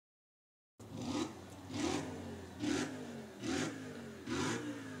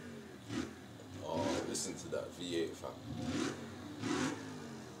that V8, fam.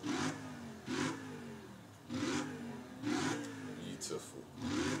 Beautiful.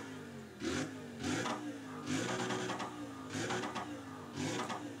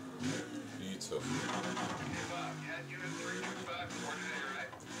 Beautiful.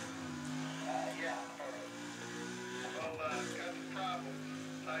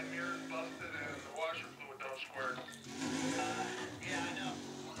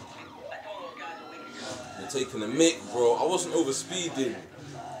 You're taking a mick, bro. I wasn't over speeding.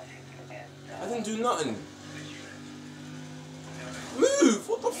 I didn't do nothing. Move!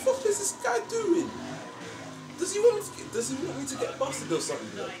 What the fuck is this guy doing? Does he want me to get busted or something,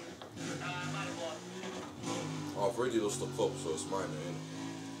 bro? Oh, I've already lost the cop, so it's mine, innit?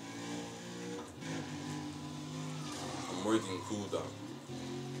 I'm already in cooldown.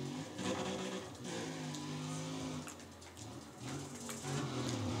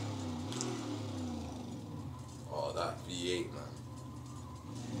 Oh, that V8, man.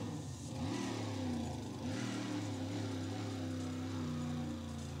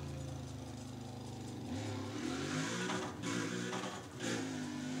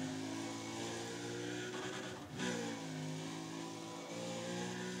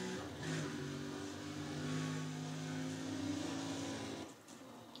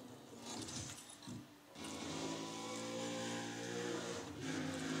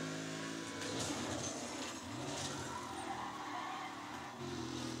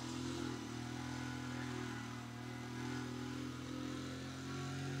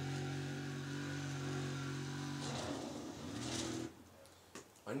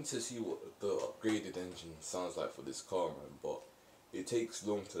 I need to see what the upgraded engine sounds like for this car, man, but it takes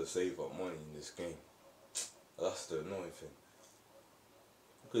long to save up money in this game. That's the annoying thing.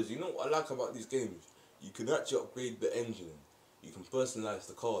 Because you know what I like about these games? You can actually upgrade the engine. You can personalize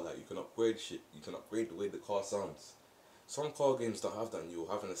the car, like you can upgrade shit. You can upgrade the way the car sounds. Some car games don't have that, and you're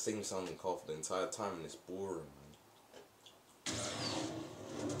having the same sounding car for the entire time, and it's boring, man.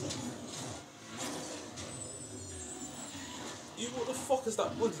 What the fuck is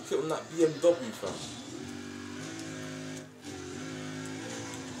that body kit on that BMW, fam?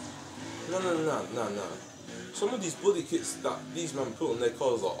 No. Some of these body kits that these men put on their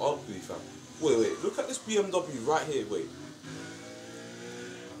cars are ugly, fam. Wait, look at this BMW right here, wait.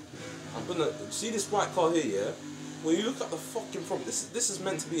 I'm gonna, see this white car here, yeah? When you look at the fucking front, this is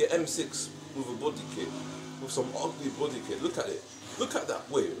meant to be an M6 with a body kit. With some ugly body kit, look at it. Look at that,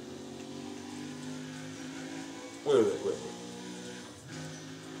 wait.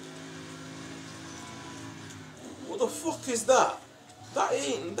 What the fuck is that? That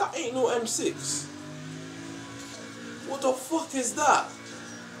ain't no M6. What the fuck is that?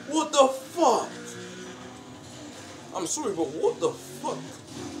 What the fuck? I'm sorry, but what the fuck?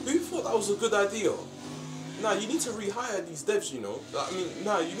 Who thought that was a good idea? Nah, you need to rehire these devs, you know. I mean,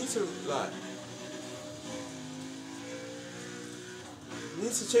 nah, you need to you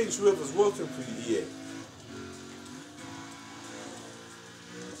need to change whoever's working for you, EA.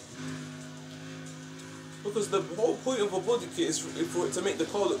 Because the whole point of a body kit is for it to make the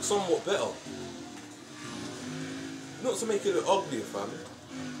car look somewhat better. Not to make it look uglier, fam.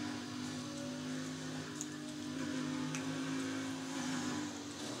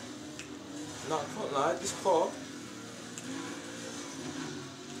 Nah, I can't lie, this car...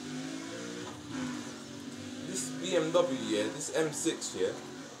 This BMW, yeah, this M6,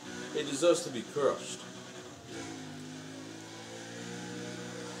 yeah, it deserves to be crushed.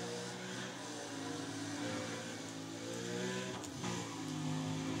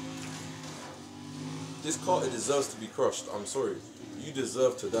 This car, it deserves to be crushed. I'm sorry. You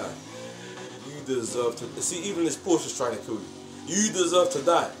deserve to die. You deserve to... See, even this Porsche is trying to kill you. You deserve to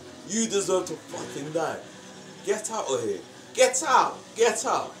die. You deserve to fucking die. Get out of here. Get out. Get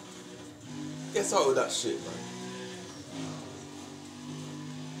out. Get out of that shit, man.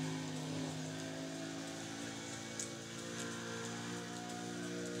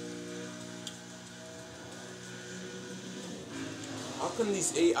 How can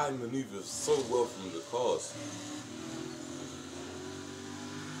these AI maneuver so well from the cars?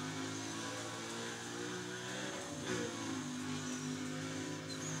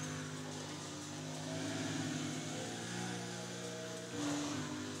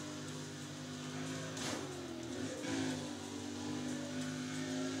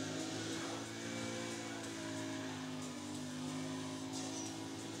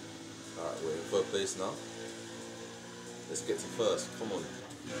 Alright, we're in third place now. Let's get to first, come on.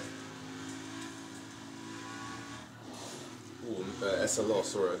 Ooh, SLR,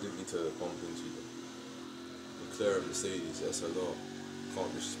 sorry, I didn't mean to bump into you. McLaren Mercedes, SLR.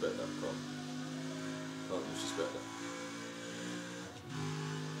 Can't disrespect that car. Can't disrespect that.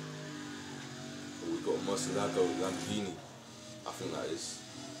 Oh, we got a Murcielago Lamborghini. I think that is.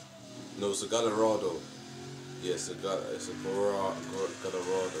 No, it's a Gallardo. Yeah, it's a Gallardo.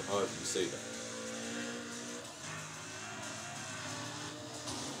 However you say that.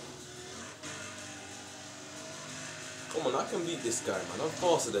 Come on, I can beat this guy, man. I'm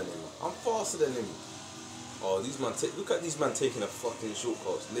faster than him. I'm faster than him. Oh, these man, look at these man taking a fucking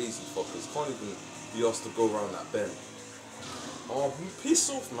shortcut. Lazy fuckers. Can't even be asked to go around that bend. Oh, piss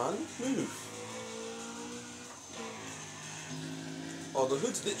off, man. Move. Oh, the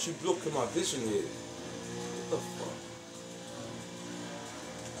hood's literally blocking my vision here. What the fuck?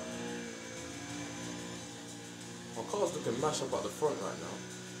 My car's looking mashed up at the front right now.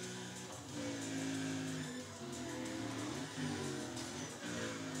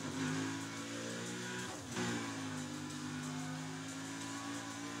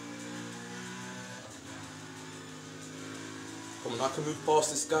 Come on, I can move past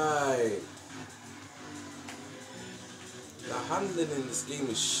this guy. The handling in this game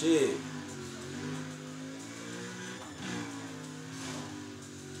is shit.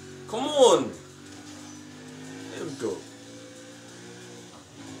 Come on! There we go.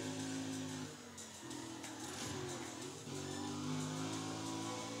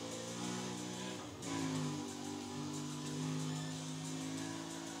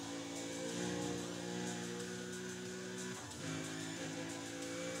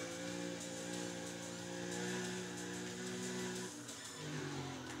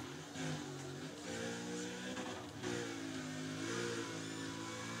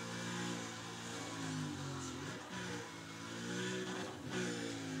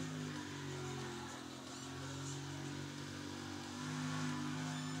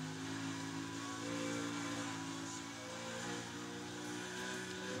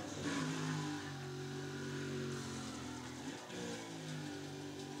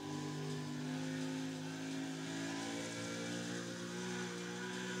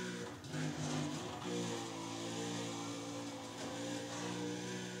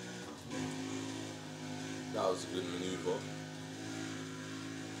 That was a good maneuver.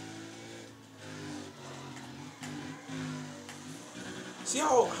 See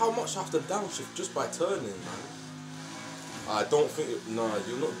how much I have to downshift just by turning, man? I don't think nah,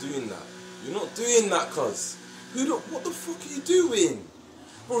 you're not doing that. You're not doing that, cuz. What the fuck are you doing?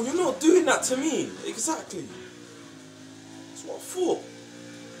 Bro, you're not doing that to me. Exactly. That's what I thought.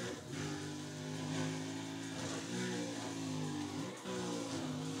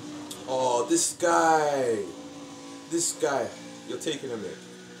 Oh, this guy. You're taking a minute.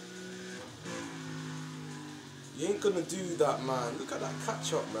 You ain't gonna do that, man. Look at that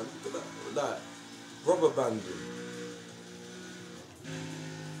catch up, man. Look at that rubber banding.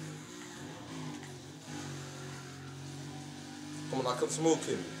 Come on, I can smoke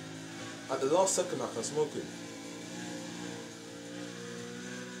him. At the last second, I can smoke him.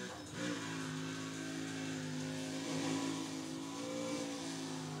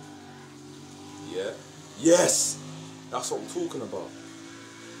 Yeah. Yes! That's what I'm talking about.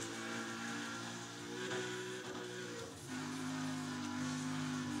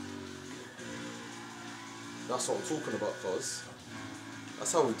 That's what I'm talking about, cuz.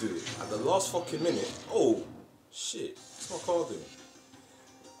 That's how we do it. At the last fucking minute. Oh, shit. What's my car doing?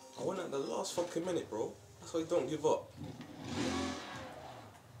 I went at the last fucking minute, bro. That's why you don't give up.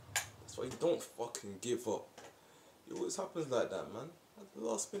 That's why you don't fucking give up. It always happens like that, man. At the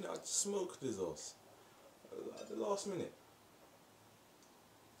last minute, I just smoked his ass. At the last minute.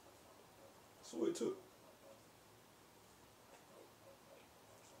 That's all it took.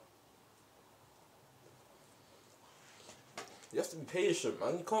 You have to be patient,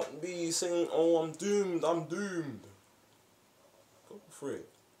 man. You can't be saying, oh, I'm doomed. Go for it.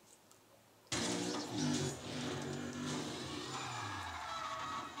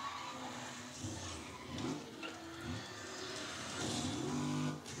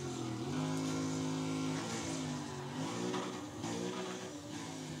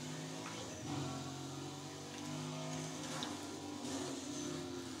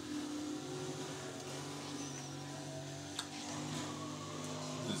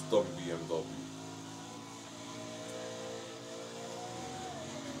 This dumb BMW.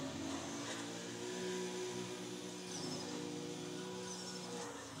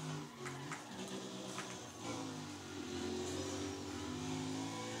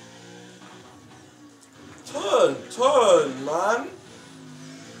 Turn, man.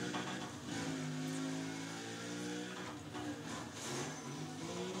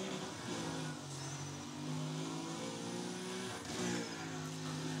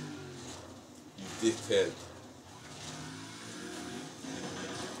 dickhead.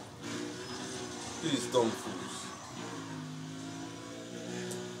 These dumb fools.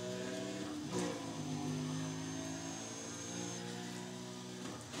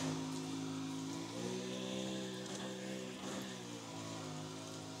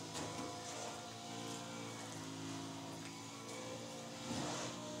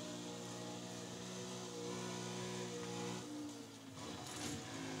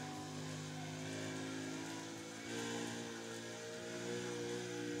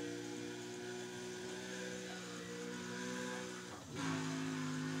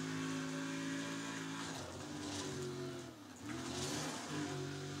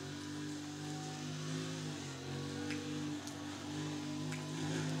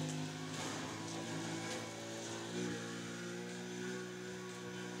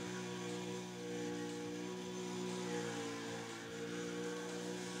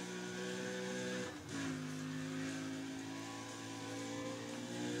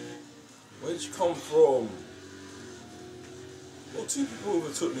 Where'd you come from? Well, two people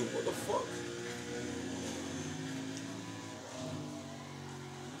overtook me. What the fuck?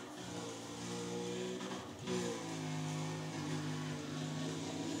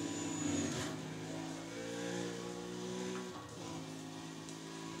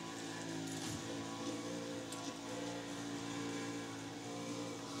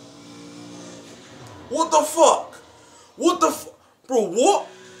 What the fuck? What the fuck? Bro, what?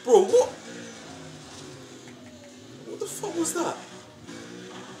 Bro, what? What the fuck was that?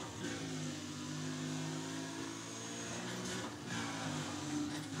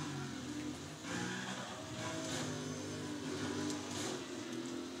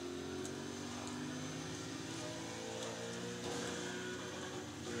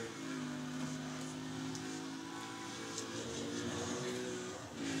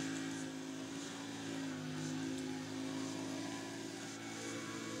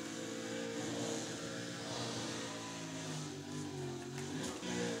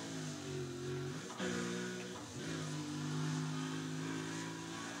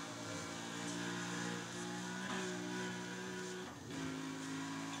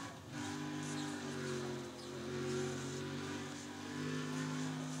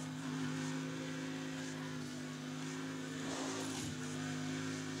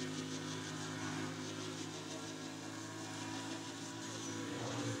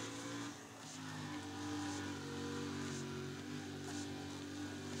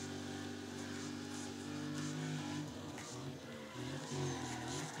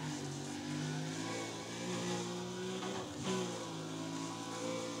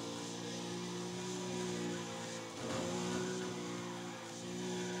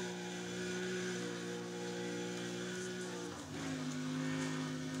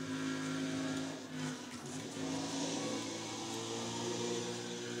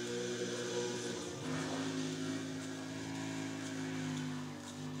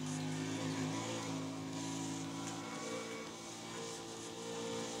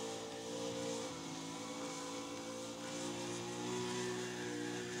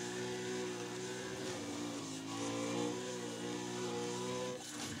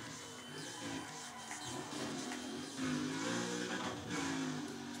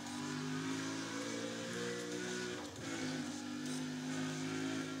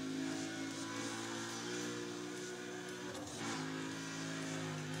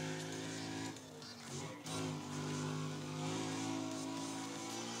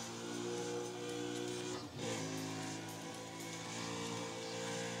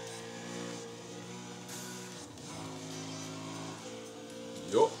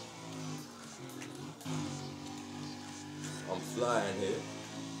 Yo, I'm flying here.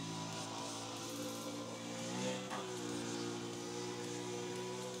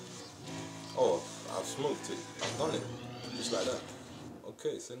 Oh, I've smoked it. I've done it. Just like that.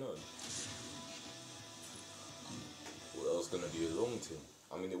 Okay, so no. Well, that was gonna be a long thing.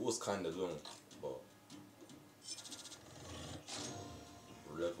 I mean, it was kind of long, but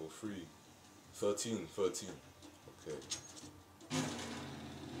level 3. 13. Okay.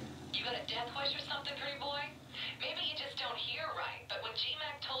 You got a death wish or something